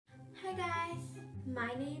Hi guys,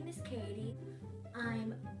 my name is Katie.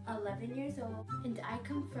 I'm 11 years old and I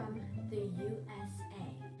come from the USA.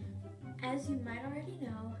 As you might already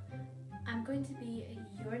know, I'm going to be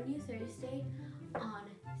your new Thursday on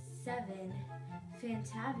 7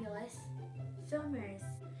 Fantabulous Filmers.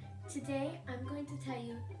 Today I'm going to tell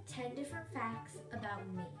you 10 different facts about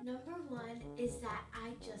me. Number 1 is that I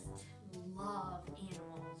just love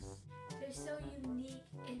animals. They're so unique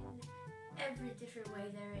in every different way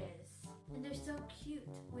there is. And they're so cute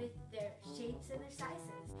with their shapes and their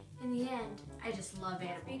sizes. In the end, I just love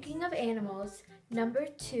animals. Speaking of animals, number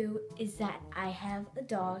 2 is that I have a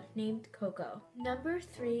dog named Coco. Number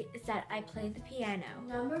 3 is that I play the piano.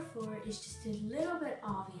 Number 4 is just a little bit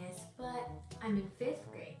obvious, but I'm in 5th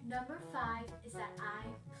grade. Number 5 is that I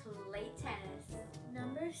play tennis.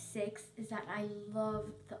 Number 6 is that I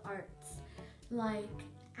love the arts, like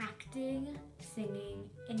acting, singing,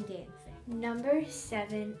 and dancing. Number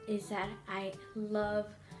 7 is that I love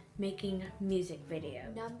making music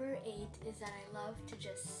videos. Number 8 is that I love to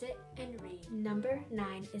just sit and read. Number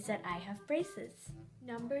 9 is that I have braces.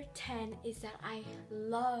 Number 10 is that I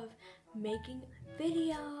love making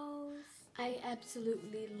videos. I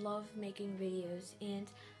absolutely love making videos and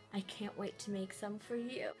I can't wait to make some for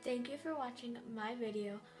you. Thank you for watching my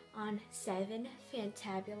video on 7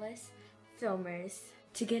 Fantabulous Filmers.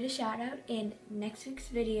 To get a shout out in next week's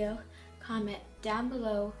video, comment down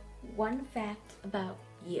below one fact about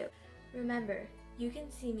you. Remember, you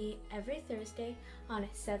can see me every Thursday on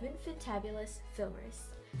 7 Fantabulous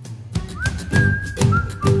Filmers.